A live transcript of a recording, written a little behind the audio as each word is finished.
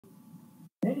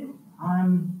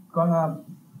I'm gonna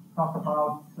talk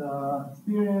about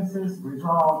experiences,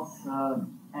 results,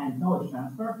 and knowledge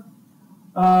transfer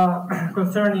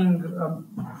concerning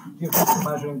geophysical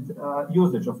measuring,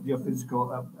 usage of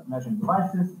geophysical measuring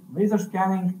devices, laser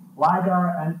scanning,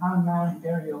 LIDAR, and unmanned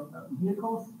aerial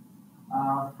vehicles.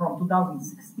 From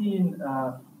 2016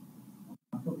 to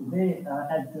today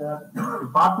at the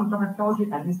Department of Archaeology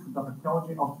and Institute of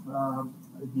Archaeology of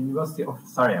the University of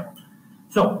Sarajevo.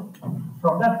 So,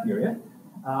 from that period,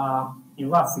 in the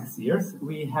last 6 years,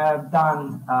 we have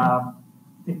done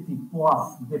 50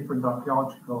 plus different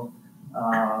archaeological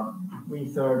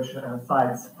research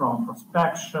sites, from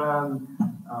prospection,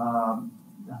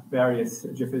 various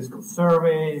geophysical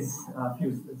surveys, a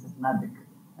few systematic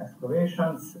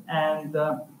excavations, and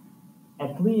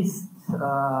at least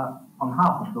on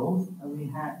half of those, we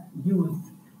have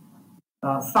used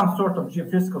some sort of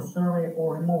geophysical survey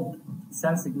or remote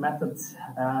sensing methods.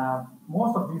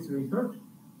 Most of this research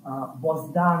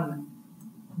was done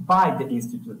by the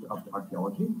Institute of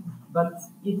Archaeology, but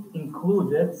it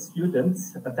included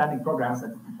students attending programs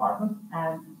at the department,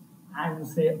 and I will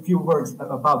say a few words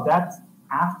about that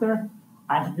after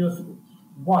I introduce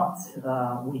what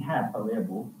we have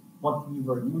available, what we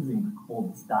were using all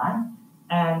this time,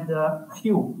 and a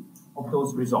few of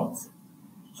those results.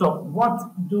 So what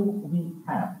do we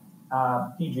have?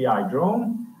 DJI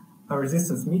drone, a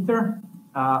resistance meter,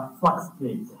 flux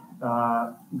plate,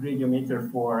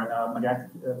 gradiometer for magnetic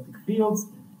fields,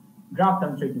 ground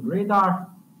penetrating radar.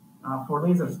 For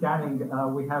laser scanning,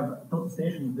 we have total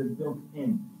station with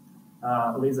built-in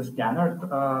laser scanner,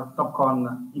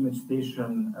 Topcon Image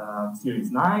Station Series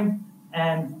 9,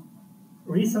 and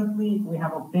recently we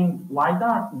have obtained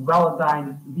LIDAR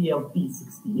Velodyne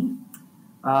VLP16,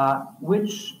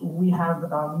 which we have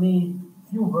made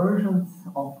few versions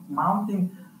of mounting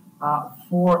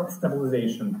for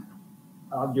stabilization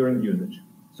during usage.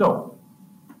 So,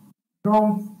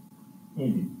 drones,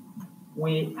 easy.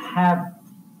 We have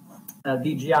a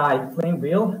DJI flame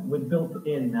wheel with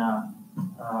built-in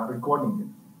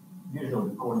recording, visual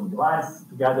recording device,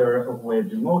 together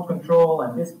with remote control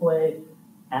and display,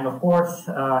 and of course,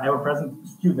 ever-present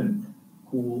student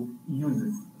who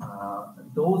uses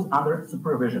those under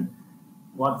supervision.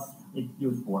 What's it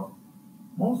used for?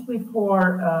 Mostly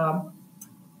for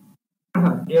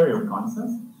area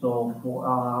reconnaissance, so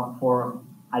for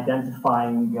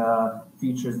identifying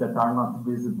features that are not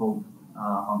visible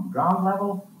on the ground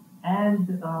level,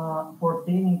 and for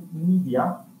obtaining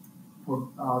media for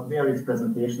various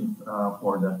presentations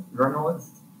for the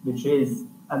journalists, which is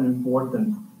an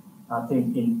important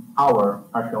thing in our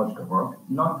archaeological work.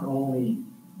 Not only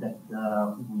that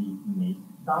we make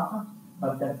data,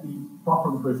 but that we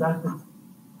properly present it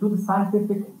to the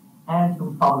scientific and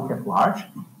to the public at large.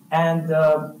 And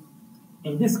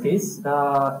in this case,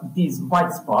 these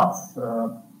white spots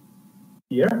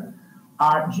here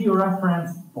are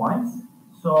georeference points.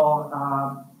 So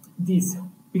this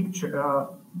picture,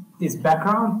 this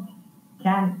background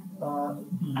can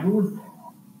be used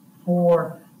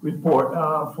for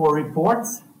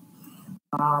reports,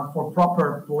 for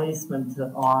proper placement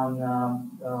on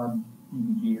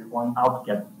DVG, on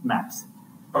AutoCAD maps.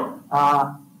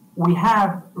 We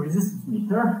have resistance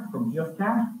meter from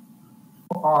Geoscan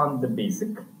on the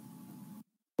basic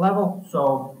level,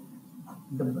 so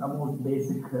the most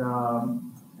basic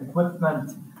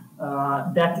equipment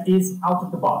that is out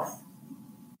of the box.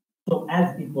 So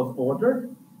as it was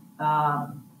ordered,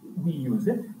 we use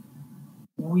it.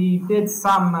 We did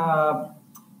some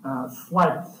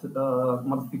slight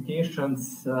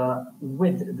modifications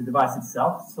with the device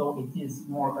itself, so it is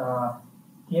more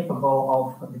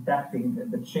capable of detecting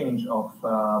the change of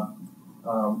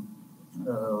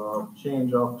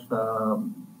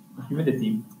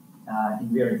humidity in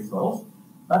various soils.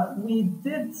 But we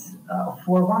did,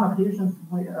 for one occasion,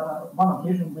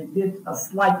 we did a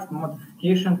slight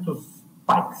modification to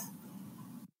spikes.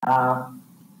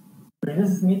 The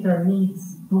resistance meter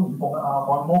needs two,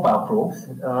 on mobile probes,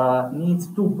 needs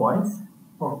 2 points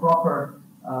for proper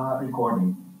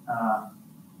recording.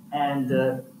 And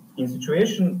in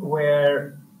situation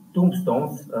where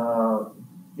tombstones,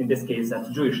 in this case at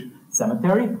a Jewish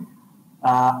cemetery,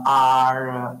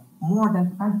 are more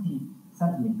than 20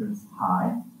 centimeters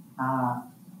high,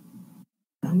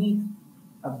 you need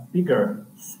a bigger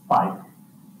spike,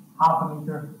 half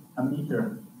a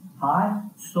meter high,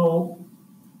 so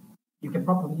you can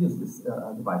properly use this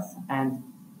device. And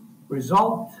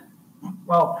result,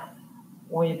 well,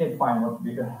 we did find what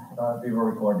we were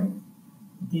recording.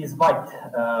 These white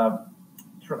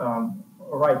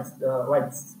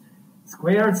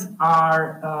Squares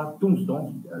are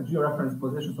tombstones, georeference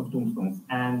positions of tombstones,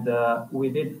 and we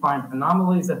did find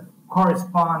anomalies that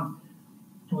correspond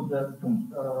to the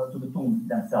tombs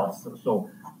themselves. So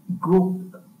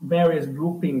various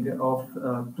grouping of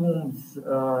tombs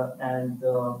and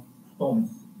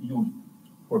stones used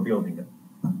for building it.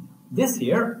 This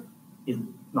here is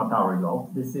not our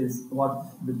result. This is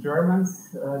what the German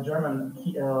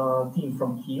team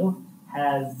from Kiel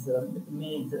has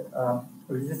made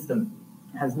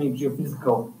has made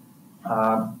geophysical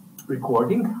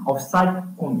recording of site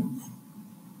conduits.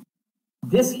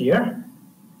 This here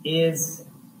is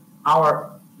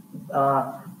our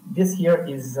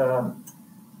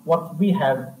what we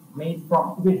have made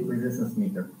with resistance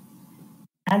meter,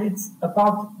 and it's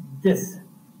about this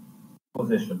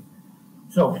position.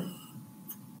 So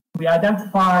we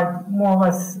identified more or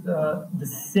less the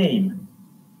same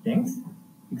things,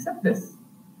 except this.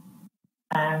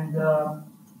 And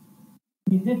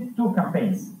we did two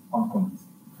campaigns on conduits.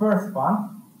 First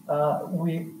one,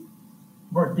 we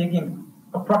were digging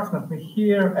approximately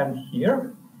here and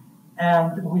here,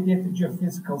 and we did the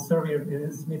geophysical survey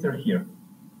resistance meter here.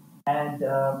 And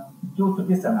due to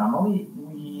this anomaly,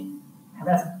 we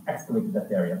have excavated that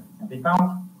area, and we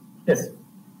found this.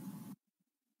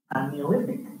 A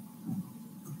Neolithic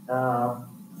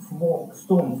small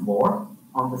stone floor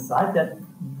on the site that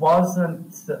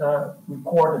wasn't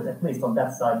recorded, at least on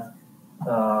that site,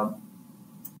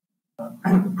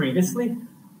 previously,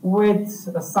 with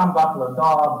some buffalo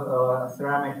dog,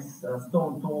 ceramics,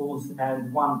 stone tools,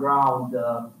 and one ground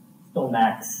stone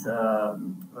axe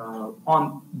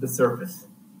on the surface.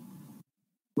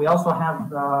 We also have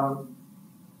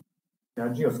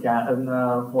geoscan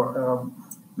for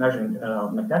measuring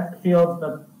magnetic fields,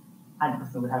 but I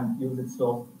personally haven't used it,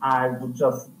 so I'm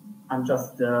just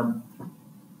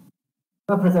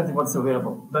representing what's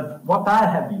available. But what I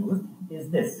have used is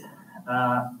this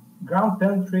ground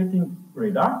penetrating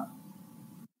radar.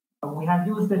 We have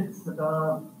used it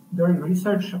during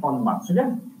research on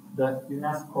Matsuge, the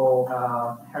UNESCO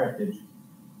heritage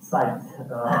site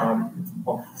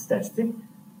of Stečci.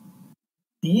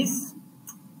 These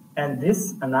and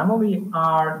this anomaly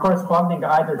are corresponding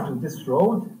either to this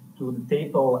road, to the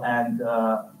table and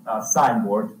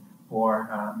signboard for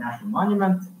national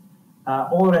monument,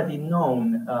 already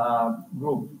known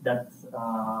group that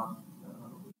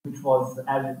which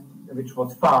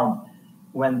was found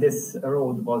when this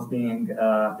road was being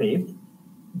paved.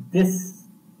 This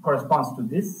corresponds to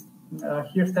this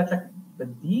here Stečec,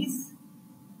 but these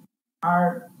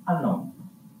are unknown.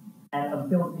 And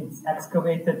until it's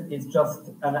excavated, it's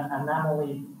just an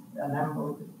anomaly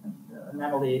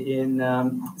in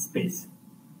space.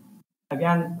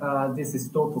 Again, this is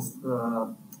total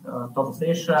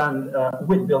station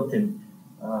with built-in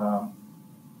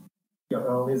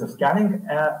laser scanning,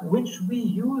 which we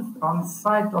used on the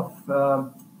site of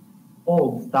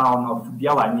old town of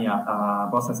Biela near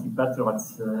Bosanski Petrovac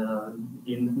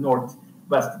in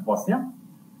northwest Bosnia,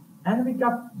 and we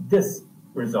got this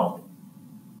result.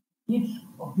 Each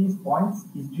of these points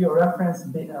is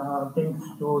georeferenced thanks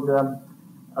to the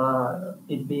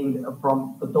it being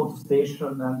from a total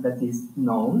station that is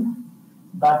known,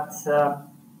 but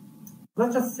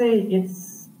let's just say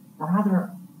it's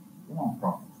rather long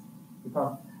process,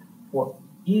 because for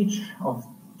each of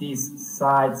these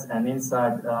sides and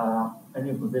inside a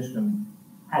new position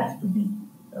had to be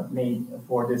made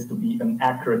for this to be an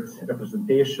accurate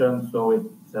representation, so it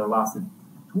lasted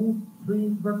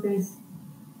 2-3 workdays.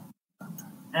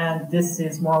 And this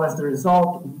is more or less the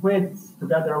result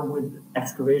together with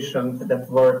excavations that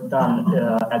were done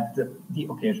at the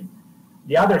occasion.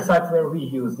 The other site where we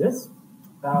used this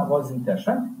was in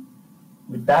Teschen,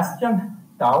 with bastion,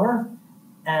 tower,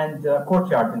 and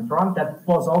courtyard in front that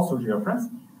was also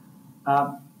georeferenced.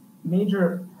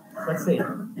 Major, let's say,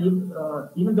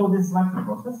 even though this is a lengthy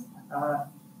process,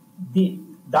 the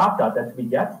data that we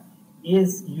get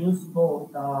is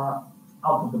useful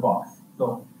out of the box.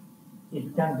 So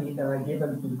it can be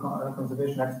given to the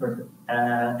conservation expert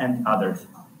and others.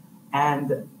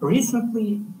 And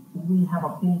recently, we have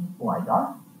obtained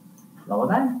LIDAR,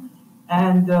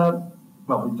 and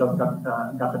well, we just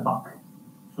got a bug.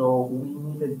 So we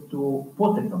needed to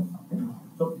put it on something.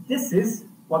 So this is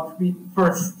what we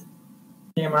first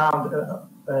came around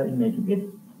in making. It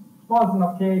wasn't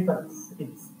okay, but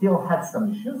it still had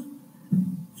some issues.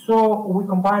 So we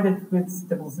combined it with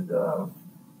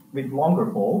longer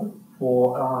pole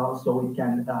so we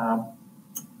can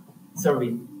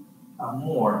survey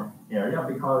more area,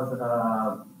 because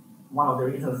one of the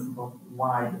reasons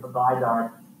why the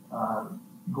LIDAR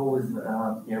goes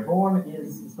airborne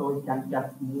is so it can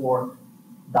get more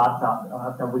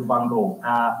data with one go.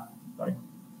 Sorry.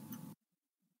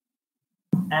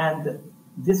 And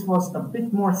this was a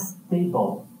bit more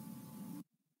stable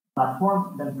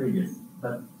platform than previous,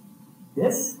 but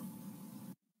this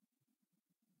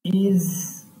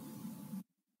is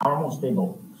our most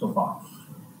stable so far.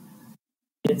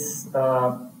 It's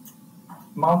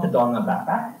mounted on a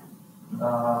backpack.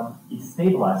 It's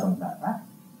stabilized on the backpack,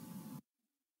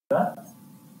 but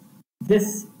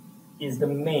this is the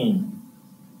main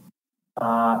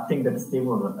thing that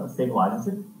stabilizes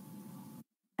it,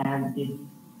 and it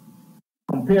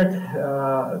compared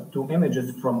to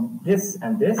images from this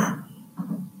and this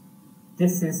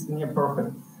is near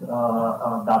perfect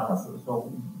data.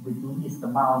 So with least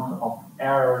amount of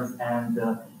errors and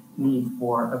need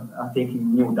for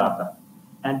taking new data.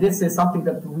 And this is something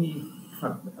that we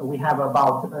have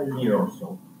about a year or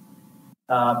so.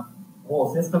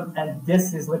 Whole system, and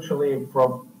this is literally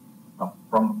from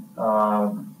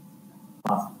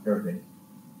last Thursday.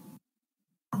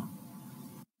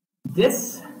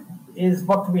 This is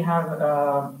what we have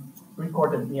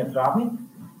recorded near Travnik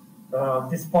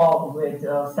this fall with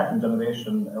second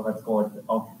generation, let's call it,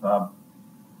 of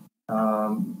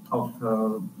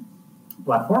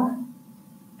platform.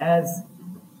 As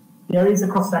there is a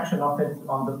cross section of it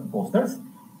on the posters.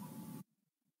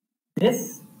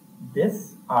 This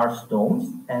are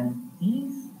stones, and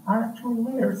these are actually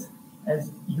layers.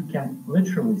 As you can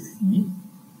literally see,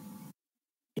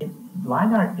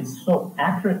 LIDAR is so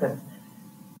accurate that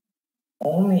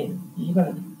only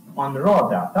even on raw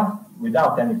data,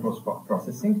 without any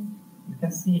post-processing, you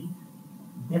can see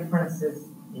differences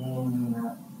in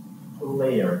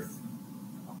layers.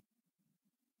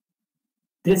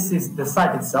 This is the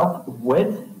site itself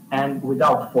with and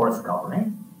without forest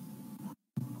covering.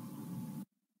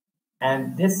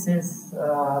 And this is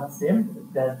Sim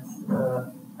that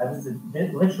I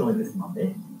visited literally this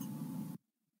Monday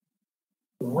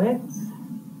with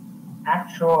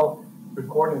actual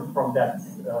recording from that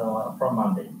from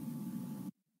Monday.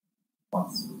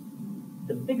 What's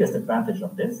the biggest advantage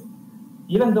of this?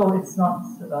 Even though it's not,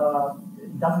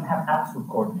 it doesn't have absolute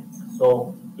coordinates,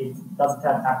 so it doesn't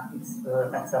have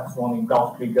accepts only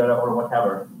Gauss figure or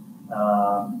whatever.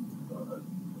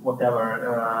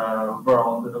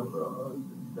 World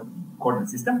the coordinate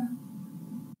system.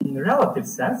 In a relative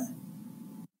sense,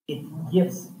 it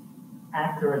gives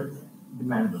accurate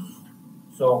dimensions.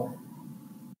 So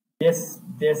this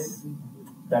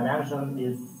dimension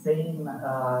is same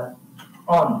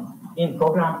in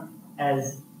program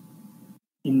as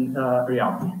in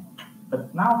reality.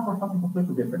 But now for something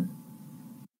completely different.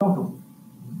 Don't do.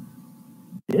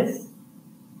 This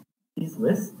is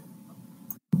list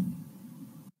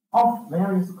of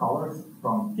various scholars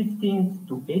from 15th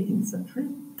to 18th century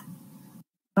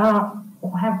have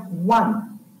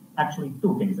actually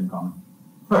two things in common.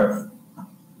 First,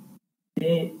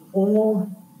 they all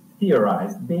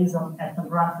theorized based on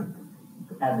ethnographic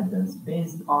evidence,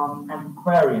 based on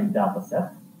antiquarian data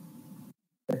set,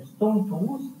 that stone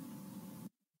tools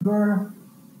were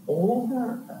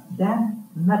older than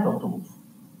metal tools.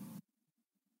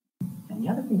 And the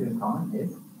other thing in common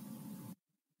is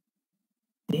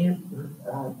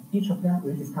each of them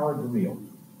rediscovered the wheel.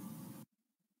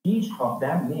 Each of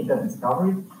them made that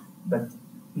discovery, but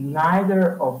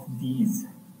neither of these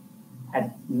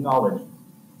had knowledge,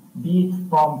 be it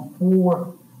from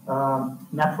poor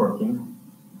networking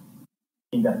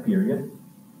in that period,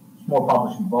 small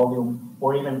publishing volume,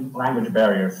 or even language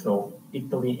barriers. So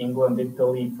Italy,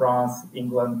 France,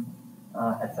 England,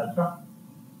 etc.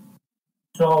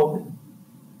 So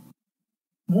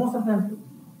most of them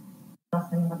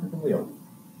just invented the wheel.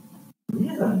 The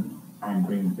reason I'm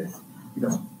bringing this,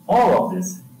 because all of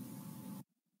this,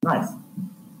 nice,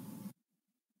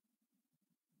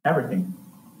 everything.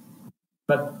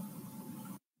 But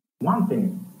one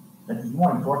thing that is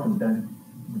more important than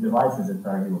the devices that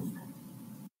are used.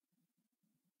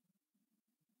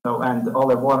 So, and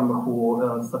Ole Worm,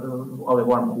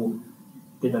 who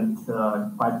didn't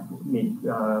quite make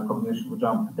cognition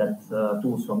jump that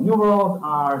tools from New World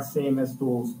are same as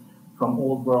tools from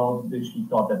Old World, which he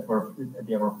thought that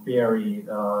they were fairy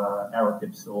arrow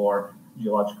tips or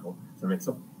geological.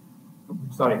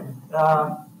 Sorry.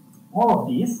 All of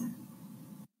these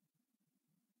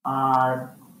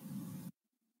are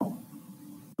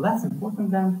less important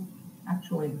than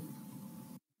actually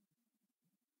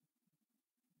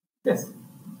this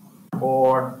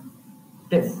or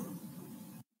this.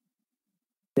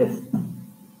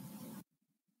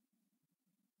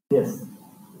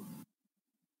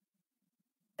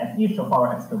 At each of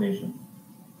our excavations,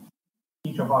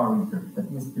 each of our research, that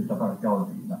Institute of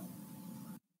Archaeology does.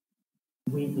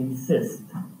 we insist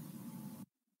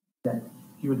that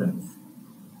students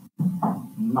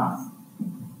must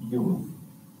use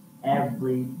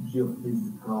every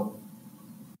geophysical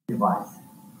device,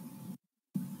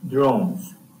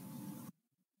 drones,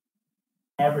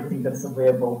 everything that's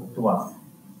available to us,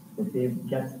 that they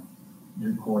get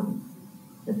recordings,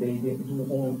 that they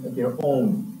do their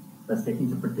own, let's say,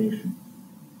 interpretation,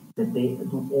 that they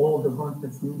do all the work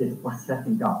that's needed for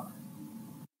setting up,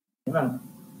 even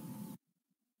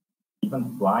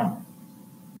flying,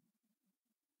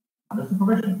 under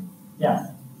supervision,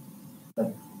 yes,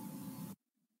 but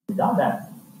without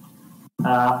that,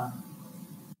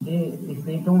 if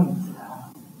they don't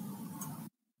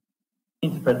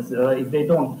interpret, if they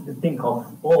don't think of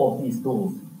all of these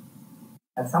tools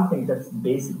as something that's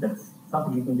basic, that's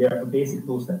something in their basic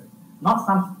tool set, not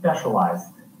something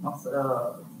specialized, not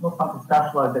something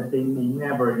specialized that they may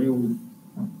never use.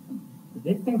 If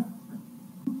they think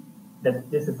that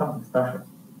this is something special,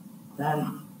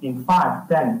 then in 5,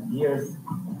 10 years,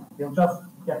 they'll just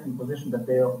get in position that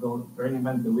they'll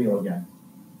reinvent the wheel again,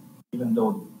 even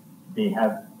though they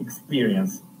have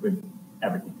experience with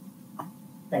everything.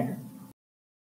 Thank you.